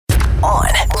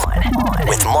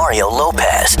with Mario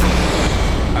Lopez.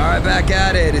 All right, back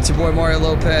at it. It's your boy Mario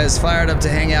Lopez, fired up to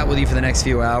hang out with you for the next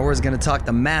few hours. Going to talk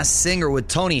The Masked Singer with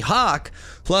Tony Hawk,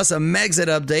 plus a Megxit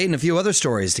update and a few other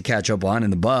stories to catch up on in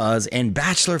the buzz. And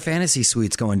Bachelor Fantasy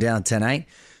Suites going down tonight.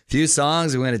 Few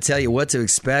songs. We're going to tell you what to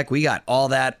expect. We got all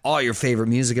that, all your favorite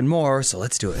music and more. So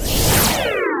let's do it.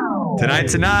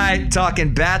 Tonight,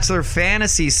 talking Bachelor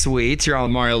Fantasy Suites. You're on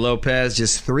with Mario Lopez.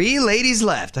 Just 3 ladies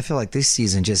left. I feel like this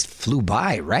season just flew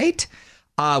by, right?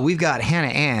 We've got Hannah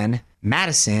Ann,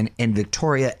 Madison, and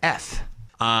Victoria F.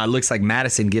 Looks like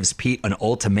Madison gives Pete an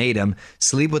ultimatum.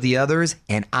 Sleep with the others,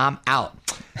 and I'm out.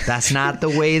 That's not the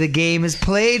way the game is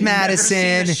played, Madison.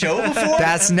 Never seen the show before?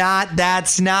 That's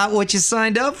not what you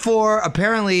signed up for.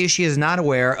 Apparently, she is not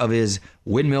aware of his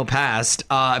windmill past.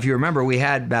 If you remember, we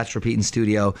had Bachelor Pete in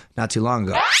studio not too long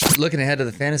ago. Looking ahead to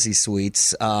the fantasy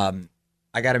suites, I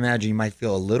got to imagine you might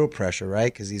feel a little pressure,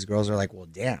 right? Because these girls are like, well,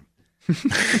 damn.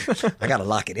 I gotta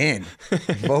lock it in.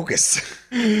 Focus.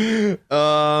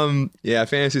 Yeah,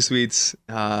 fantasy suites.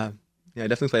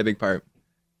 Definitely play a big part.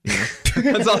 You know?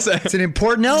 That's all I'm saying. It's an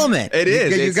important element. It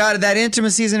is. You got that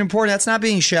intimacy is an important. That's not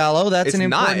being shallow. That's an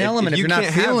important element. If you're not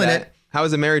feeling it, how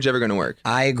is a marriage ever going to work?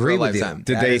 I agree with you.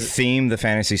 Did they theme the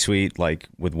fantasy suite like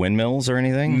with windmills or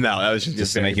anything? No, that was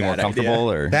just to make you more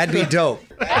comfortable. Or that'd be dope.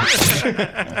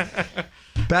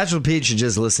 Bachelor Pete should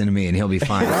just listen to me and he'll be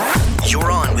fine.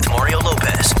 You're on with Mario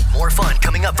Lopez. More fun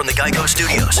coming up from the Geico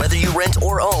Studios. Whether you rent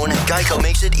or own, Geico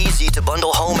makes it easy to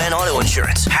bundle home and auto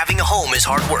insurance. Having a home is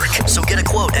hard work, so get a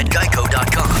quote at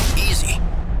geico.com. Easy.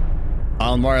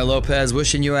 I'm Mario Lopez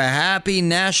wishing you a happy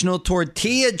National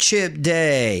Tortilla Chip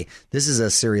Day. This is a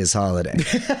serious holiday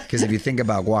because if you think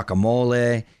about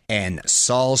guacamole and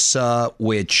salsa,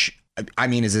 which... I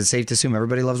mean, is it safe to assume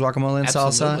everybody loves guacamole and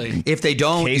Absolutely. salsa? If they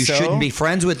don't, Queso? you shouldn't be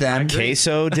friends with them.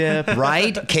 queso dip.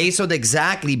 Right? Queso,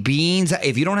 exactly. Beans.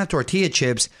 If you don't have tortilla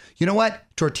chips, you know what?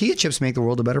 Tortilla chips make the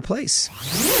world a better place.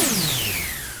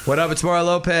 What up? It's Mario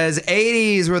Lopez.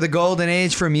 80s were the golden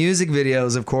age for music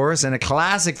videos, of course, and a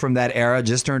classic from that era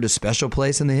just earned a special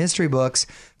place in the history books.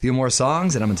 A few more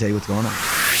songs, and I'm going to tell you what's going on.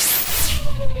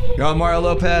 Yo, Mario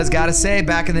Lopez, gotta say,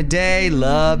 back in the day,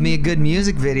 love me a good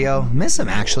music video. Miss them,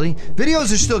 actually.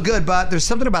 Videos are still good, but there's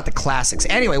something about the classics.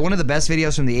 Anyway, one of the best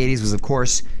videos from the 80s was, of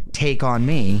course, Take On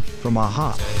Me from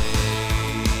A-ha.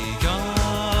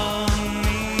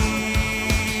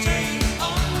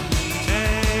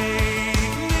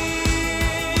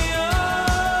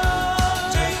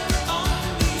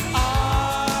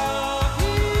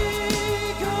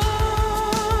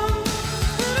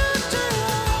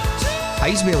 I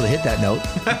used to be able to hit that note.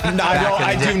 No,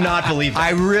 I do not believe that.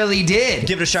 I really did.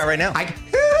 Give it a shot right now.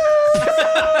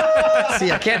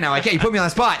 See, I can't now. I can't. You put me on the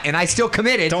spot, and I still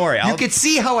committed. Don't worry. You could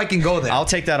see how I can go there. I'll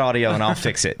take that audio and I'll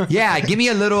fix it. Yeah, give me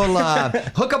a little,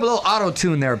 hook up a little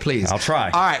auto-tune there, please. I'll try.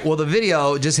 All right, well, the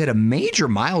video just hit a major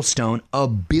milestone,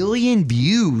 1 billion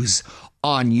views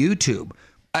on YouTube.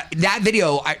 That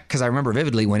video, because I remember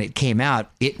vividly when it came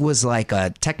out, it was like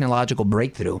a technological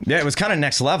breakthrough. Yeah, it was kind of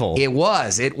next level. It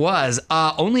was.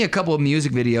 Only a couple of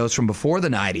music videos from before the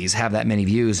 90s have that many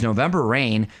views. November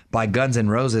Rain by Guns N'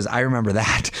 Roses, I remember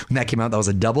that. When that came out, that was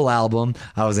a double album.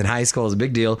 I was in high school. It was a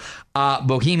big deal.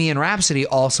 Bohemian Rhapsody,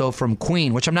 also from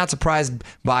Queen, which I'm not surprised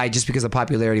by just because of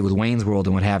popularity with Wayne's World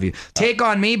and what have you. Take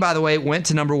On Me, by the way, went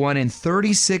to number 1 in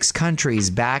 36 countries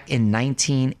back in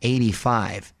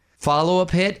 1985. Follow-up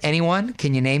hit, anyone?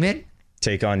 Can you name it?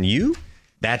 Take On You?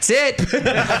 That's it. Don't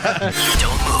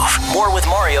move. More with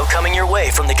Mario coming your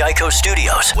way from the Geico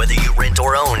Studios. Whether you rent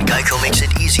or own, Geico makes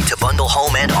it easy to bundle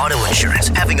home and auto insurance.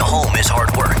 Having a home is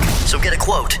hard work, so get a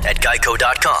quote at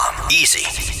geico.com.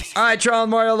 Easy. All right, Charles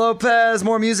Mario Lopez.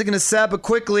 More music in a set, but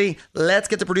quickly, let's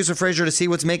get to producer Frazier to see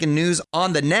what's making news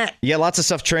on the net. Yeah, lots of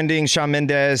stuff trending. Shawn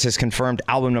Mendes has confirmed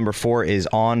album number 4 is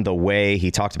on the way.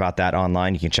 He talked about that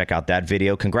online. You can check out that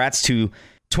video. Congrats to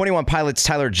 21 Pilots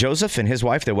Tyler Joseph and his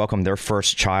wife. They welcomed their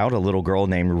first child, a little girl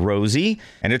named Rosie.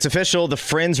 And it's official. The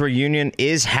Friends reunion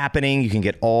is happening. You can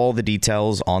get all the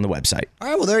details on the website. All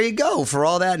right, well, there you go. For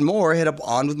all that and more, hit up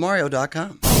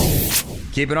onwithmario.com.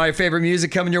 Keeping all your favorite music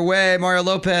coming your way. Mario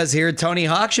Lopez here. Tony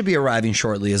Hawk should be arriving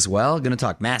shortly as well. Going to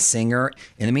talk Masked Singer.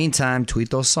 In the meantime, tweet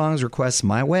those songs requests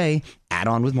my way. Add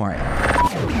on with Mario.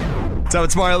 So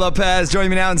it's Mario Lopez joining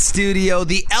me now in studio.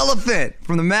 The elephant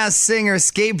from the Masked Singer,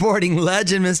 skateboarding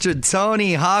legend, Mr.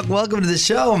 Tony Hawk. Welcome to the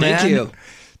show, man. Thank you.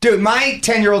 Dude, my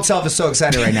 10-year-old self is so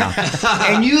excited right now.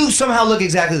 And you somehow look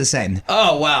exactly the same.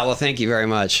 Oh, wow. Well, thank you very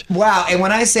much. Wow. And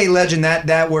when I say legend,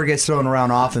 that word gets thrown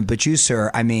around often. But you, sir,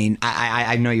 I mean,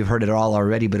 I know you've heard it all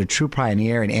already, but a true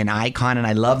pioneer and icon. And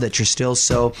I love that you're still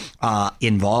so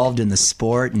involved in the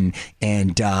sport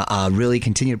and really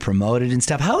continue to promote it and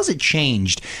stuff. How has it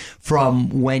changed from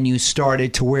when you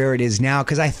started to where it is now?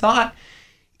 Because I thought...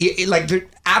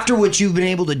 after what you've been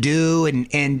able to do,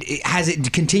 and has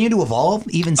it continued to evolve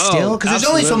even still? Because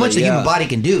there's only so much the human body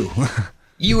can do.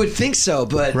 You would think so,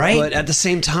 but at the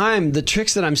same time, the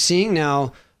tricks that I'm seeing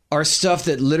now are stuff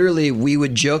that literally we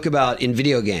would joke about in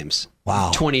video games. Wow.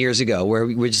 20 years ago, where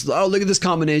we just, look at this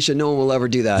combination. No one will ever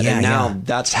do that. And now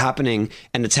that's happening,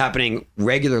 and it's happening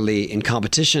regularly in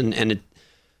competition. And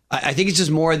I think it's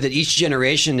just more that each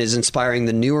generation is inspiring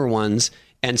the newer ones.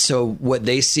 And so what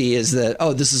they see is that,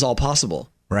 this is all possible.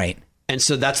 Right. And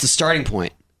so that's the starting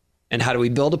point. And how do we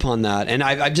build upon that? And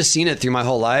I've just seen it through my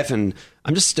whole life. And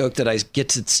I'm just stoked that I get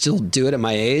to still do it at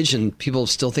my age and people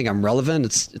still think I'm relevant.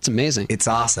 It's amazing. It's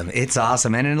awesome. It's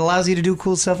awesome. And it allows you to do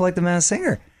cool stuff like The Masked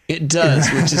Singer. It does,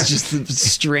 which is just the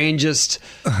strangest,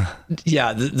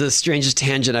 the strangest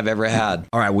tangent I've ever had.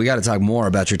 All right, we got to talk more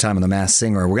about your time on The Masked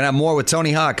Singer. We're going to have more with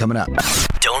Tony Hawk coming up.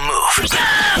 Don't move.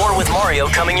 More with Mario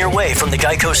coming your way from the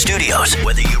Geico Studios.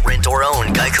 Whether you rent or own,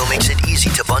 Geico makes it easy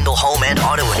to bundle home and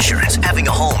auto insurance. Having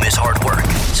a home is hard work.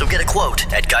 So get a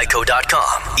quote at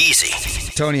geico.com.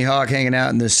 Easy. Tony Hawk hanging out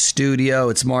in the studio.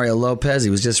 It's Mario Lopez. He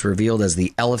was just revealed as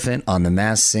the elephant on The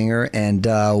Masked Singer. And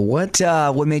what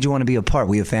made you want to be a part?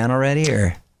 Were you a fan already?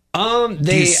 Or they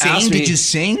do you sing? asked me, Did you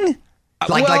sing?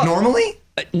 Like normally?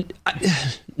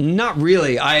 Not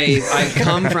really. I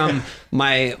come from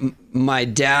my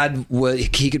dad.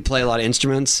 He could play a lot of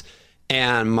instruments,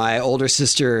 and my older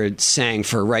sister sang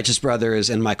for Righteous Brothers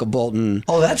and Michael Bolton.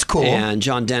 Oh, that's cool. And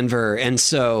John Denver, and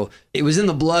so it was in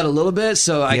the blood a little bit.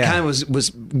 So I kind of was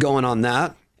going on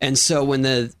that. And so when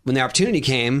the opportunity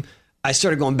came, I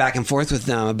started going back and forth with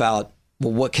them about,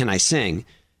 well, what can I sing?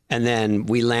 And then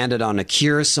we landed on a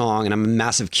Cure song, and I'm a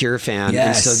massive Cure fan.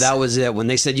 Yes. And so that was it. When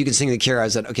they said you can sing the Cure, I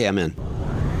said, okay, I'm in.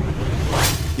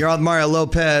 You're on Mario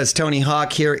Lopez, Tony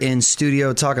Hawk here in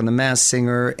studio talking The Masked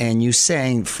Singer, and you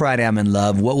sang Friday I'm in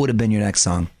Love. What would have been your next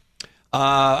song?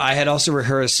 I had also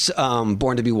rehearsed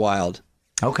Born to be Wild.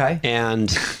 Okay. And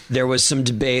there was some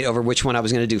debate over which one I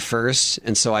was going to do first.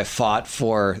 And so I fought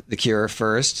for the Cure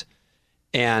first.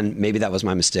 And maybe that was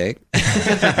my mistake.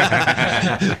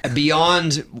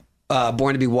 Beyond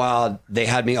Born to be Wild, they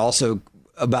had me also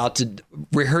about to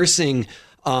rehearsing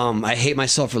I Hate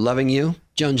Myself for Loving You,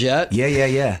 Joan Jett.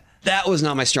 Yeah. That was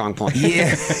not my strong point.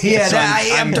 Yeah. So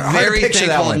I'm very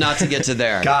thankful not to get to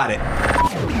there. Got it.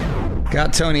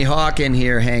 Got Tony Hawk in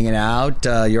here hanging out.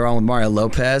 You're on with Mario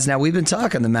Lopez. Now, we've been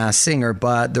talking The Masked Singer,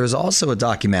 but there's also a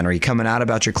documentary coming out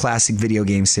about your classic video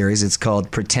game series. It's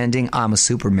called Pretending I'm a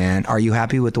Superman. Are you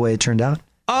happy with the way it turned out?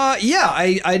 Yeah,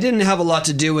 I didn't have a lot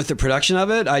to do with the production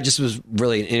of it. I just was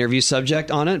really an interview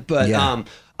subject on it. But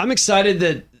I'm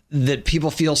excited that people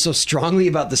feel so strongly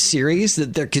about the series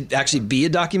that there could actually be a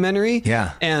documentary.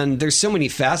 Yeah. And there's so many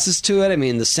facets to it. I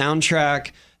mean, the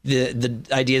soundtrack, the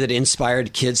idea that it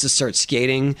inspired kids to start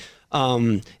skating.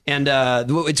 And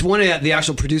it's one of the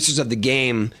actual producers of the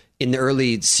game in the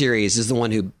early series is the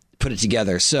one who put it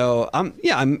together. So I'm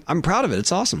proud of it.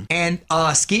 It's awesome. And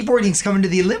skateboarding's coming to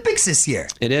the Olympics this year.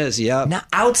 It is, yeah. Now,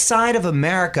 outside of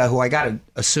America, who I got to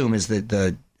assume is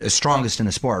the strongest in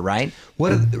the sport, right?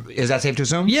 Is that safe to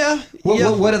assume? Yeah.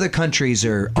 What other countries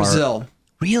are... Brazil.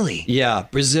 Really? Yeah,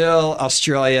 Brazil,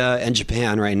 Australia, and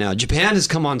Japan right now. Japan has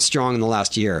come on strong in the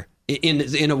last year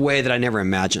in a way that I never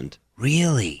imagined.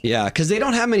 Really? Yeah, because they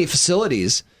don't have many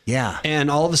facilities. Yeah. And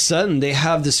all of a sudden, they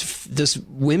have this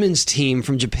women's team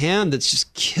from Japan that's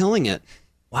just killing it.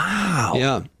 Wow.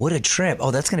 Yeah. What a trip.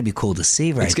 Oh, that's going to be cool to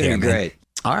see right there. It's going to be great.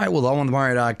 All right, well,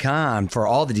 OnWithMario.com for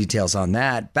all the details on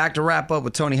that. Back to wrap up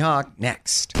with Tony Hawk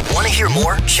next. Want to hear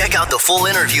more? Check out the full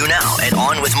interview now at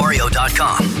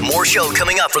OnWithMario.com. More show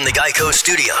coming up from the Geico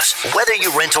Studios. Whether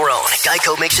you rent or own,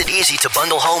 Geico makes it easy to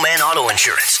bundle home and auto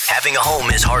insurance. Having a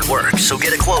home is hard work, so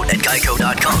get a quote at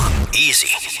Geico.com.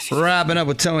 Easy. Wrapping up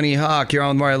with Tony Hawk. You're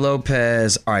on with Mario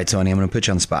Lopez. All right, Tony, I'm going to put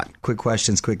you on the spot. Quick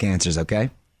questions, quick answers, okay?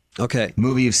 Okay.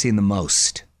 Movie you've seen the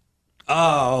most?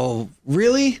 Oh,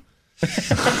 really?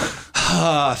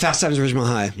 Fast Times at Ridgemont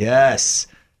High. Yes.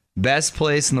 Best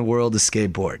place in the world to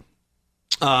skateboard?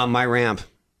 My ramp.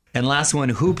 And last one,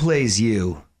 who plays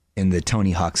you in the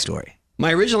Tony Hawk story?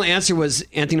 My original answer was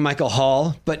Anthony Michael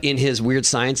Hall, but in his Weird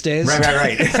Science days.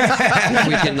 Right.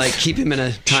 We can keep him in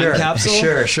a time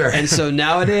capsule. Sure. And so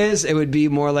nowadays it would be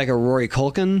more like a Rory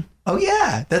Culkin. Oh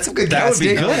yeah, that's a good That would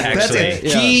be casting. good, That's actually.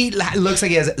 it. He looks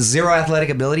like he has zero athletic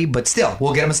ability, but still,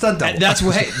 we'll get him a stunt double. That's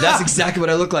exactly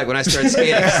what I look like when I started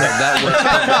skating. So that works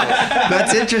perfectly.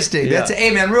 That's interesting.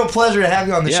 Hey man, real pleasure to have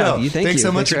you on the show. Thanks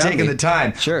so much for taking the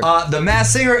time. Sure. The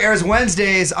Masked Singer airs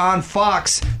Wednesdays on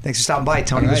Fox. Thanks for stopping by,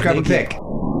 Tony. Let's grab a pick.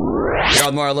 You're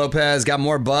on Mario Lopez. Got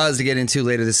more buzz to get into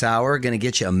later this hour. Going to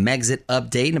get you a Megxit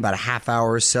update in about a half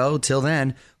hour or so. Till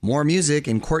then, more music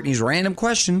and Courtney's random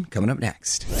question coming up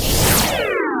next.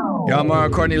 You're on Mario,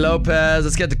 Courtney Lopez.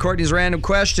 Let's get to Courtney's random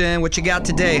question. What you got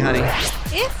today, honey?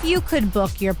 If you could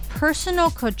book your personal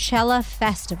Coachella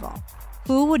festival,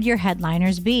 who would your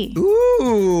headliners be?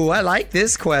 Ooh, I like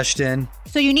this question.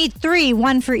 So you need 3,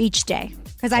 1 for each day.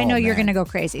 Because I know you're going to go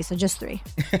crazy, so just 3.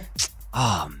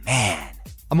 Oh man,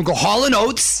 I'm gonna go Hall &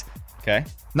 Oates. Okay.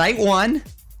 Night 1.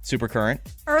 Supercurrent.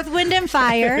 Earth, Wind, and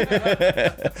Fire.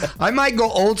 I might go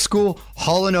old school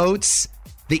Hall & Oates,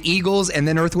 the Eagles, and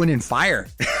then Earth, Wind, and Fire.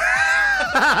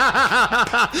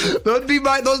 Those be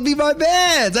my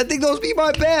bands. I think those be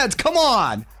my bands. Come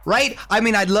on, right? I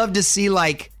mean, I'd love to see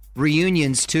like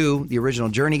reunions too. The original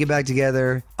Journey get back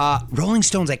together. Rolling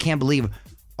Stones, I can't believe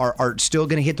are still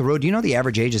going to hit the road. Do you know the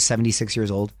average age is 76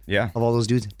 years old? Yeah. Of all those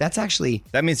dudes, that's actually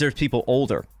That means there's people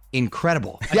older.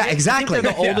 incredible. Yeah, exactly. I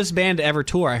think they're the oldest band to ever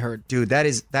tour, I heard. Dude, that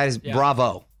is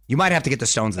bravo. You might have to get the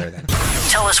Stones there then.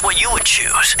 Tell us what you would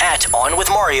choose at On With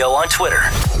Mario on Twitter.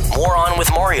 More On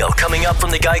With Mario coming up from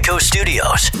the Geico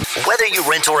Studios. Whether you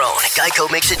rent or own,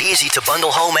 Geico makes it easy to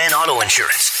bundle home and auto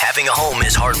insurance. Having a home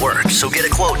is hard work, so get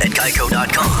a quote at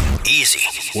geico.com.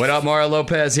 Easy. What up, Mario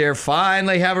Lopez here.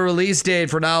 Finally have a release date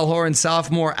for Niall Horan's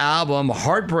sophomore album.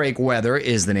 Heartbreak Weather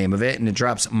is the name of it, and it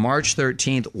drops March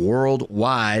 13th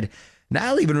worldwide.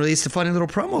 Niall even released a funny little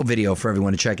promo video for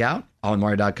everyone to check out.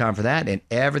 OnMario.com for that and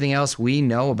everything else we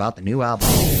know about the new album.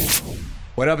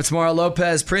 What up, it's Mario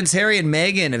Lopez. Prince Harry and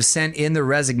Meghan have sent in their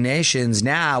resignations.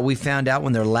 Now we found out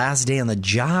when their last day on the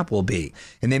job will be.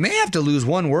 And they may have to lose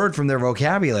one word from their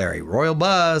vocabulary. Royal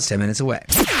buzz, 10 minutes away.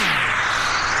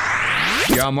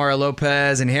 You're on Mario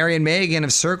Lopez, and Harry and Meghan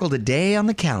have circled a day on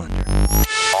the calendar.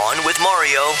 On With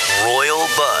Mario, Royal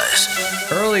Buzz.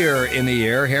 Earlier in the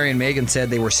year, Harry and Meghan said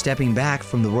they were stepping back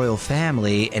from the royal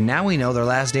family, and now we know their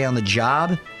last day on the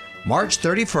job, March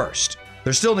 31st.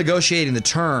 They're still negotiating the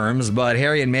terms, but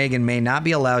Harry and Meghan may not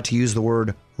be allowed to use the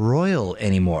word royal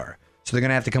anymore. So they're going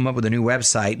to have to come up with a new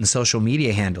website and social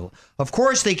media handle. Of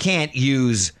course, they can't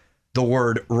use the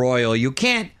word royal. You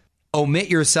can't omit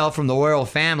yourself from the royal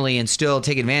family and still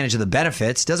take advantage of the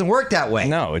benefits. Doesn't work that way.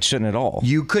 No, it shouldn't at all.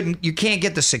 You can't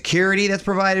get the security that's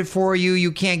provided for you.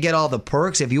 You can't get all the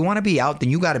perks. If you want to be out, then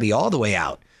you got to be all the way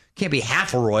out. Can't be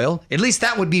half a royal. At least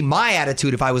that would be my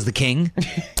attitude if I was the king.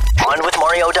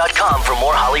 OnWithMario.com for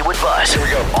more Hollywood buzz. Here we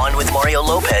go. On With Mario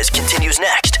Lopez continues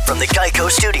next from the Geico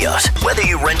Studios. Whether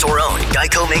you rent or own,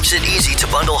 Geico makes it easy to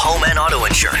bundle home and auto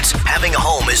insurance. Having a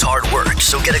home is hard work,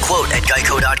 so get a quote at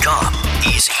Geico.com.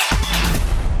 Easy.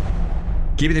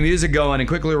 Keeping the music going and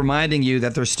quickly reminding you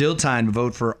that there's still time to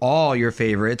vote for all your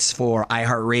favorites for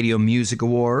iHeartRadio Music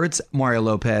Awards. Mario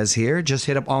Lopez here. Just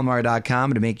hit up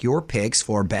allmario.com to make your picks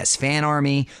for Best Fan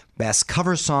Army, Best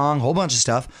Cover Song, whole bunch of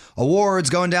stuff.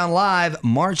 Awards going down live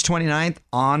March 29th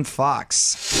on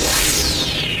Fox.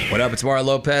 What up? It's Mario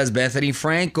Lopez. Bethany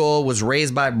Frankel was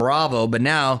raised by Bravo, but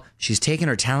now she's taken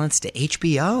her talents to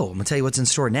HBO. I'm going to tell you what's in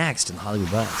store next in the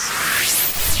Hollywood Buzz.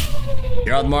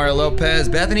 You're on Mario Lopez.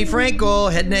 Bethany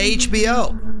Frankel heading to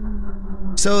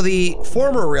HBO. So the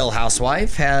former Real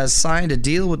Housewife has signed a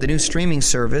deal with the new streaming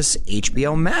service,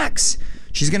 HBO Max.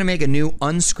 She's going to make a new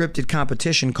unscripted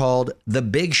competition called The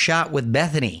Big Shot with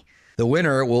Bethany. The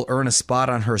winner will earn a spot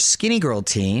on her Skinny Girl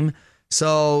team.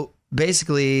 So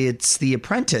basically, it's The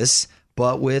Apprentice,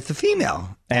 but with a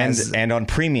female. And on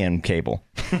premium cable.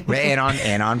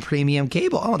 and on premium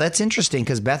cable. Oh, that's interesting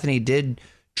because Bethany did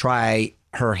try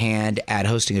her hand at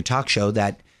hosting a talk show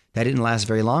that didn't last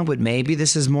very long, but maybe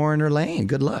this is more in her lane.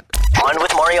 Good luck.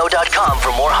 OnWithMario.com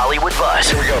for more Hollywood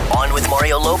buzz. Here we go. On With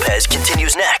Mario Lopez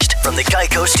continues next from the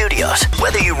Geico Studios.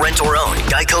 Whether you rent or own,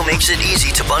 Geico makes it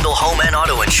easy to bundle home and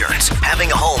auto insurance.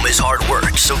 Having a home is hard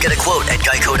work, so get a quote at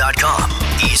Geico.com.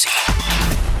 Easy.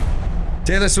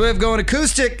 Taylor Swift going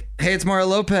acoustic. Hey, it's Mario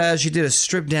Lopez. She did a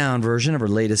stripped-down version of her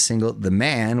latest single, The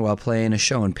Man, while playing a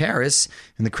show in Paris,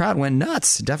 and the crowd went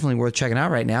nuts. Definitely worth checking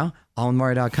out right now.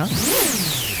 AllInMario.com.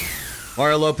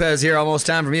 Mario Lopez here. Almost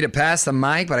time for me to pass the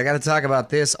mic, but I got to talk about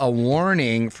this. A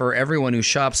warning for everyone who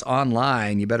shops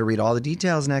online. You better read all the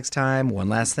details next time. One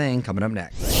last thing coming up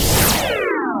next.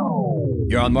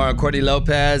 You're on Mario Courtney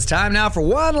Lopez. Time now for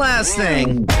one last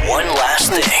thing. One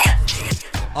last thing.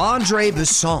 Andre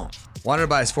Besson wanted to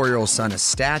buy his 4-year-old son a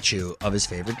statue of his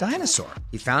favorite dinosaur.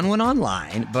 He found one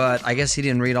online, but I guess he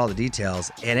didn't read all the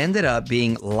details. It ended up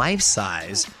being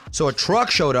life-size, so a truck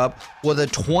showed up with a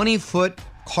 20-foot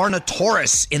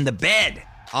Carnotaurus in the bed.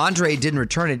 Andre didn't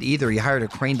return it either. He hired a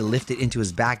crane to lift it into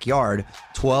his backyard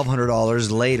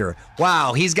 $1,200 later.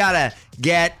 Wow, he's got to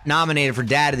get nominated for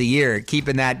Dad of the Year,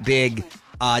 keeping that big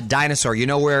dinosaur. You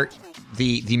know where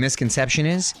the misconception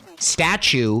is?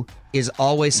 Statue is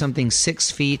always something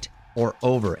 6 feet or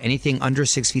over. Anything under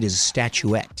 6 feet is a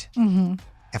statuette. Mm-hmm.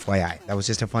 FYI, that was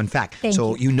just a fun fact. Thank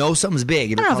so you. You know something's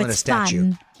big if you're calling it a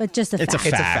statue. Fun, but just a fact. It's a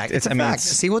fact. It's a fact.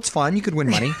 See what's fun? You could win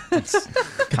money. It's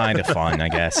kind of fun, I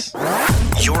guess.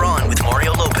 You're on with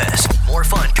Mario Lopez. More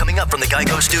fun coming up from the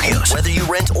Geico Studios. Whether you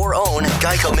rent or own,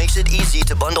 Geico makes it easy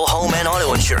to bundle home and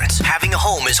auto insurance. Having a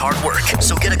home is hard work,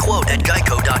 so get a quote at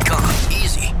geico.com.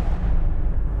 Easy.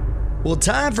 Well,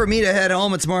 time for me to head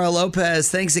home. It's Mario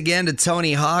Lopez. Thanks again to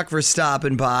Tony Hawk for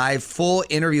stopping by. Full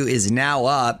interview is now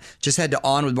up. Just head to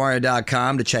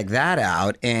onwithmario.com to check that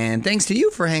out. And thanks to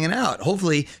you for hanging out.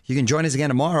 Hopefully, you can join us again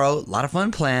tomorrow. A lot of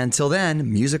fun planned. Till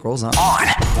then, music rolls on.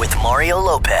 On with Mario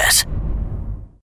Lopez.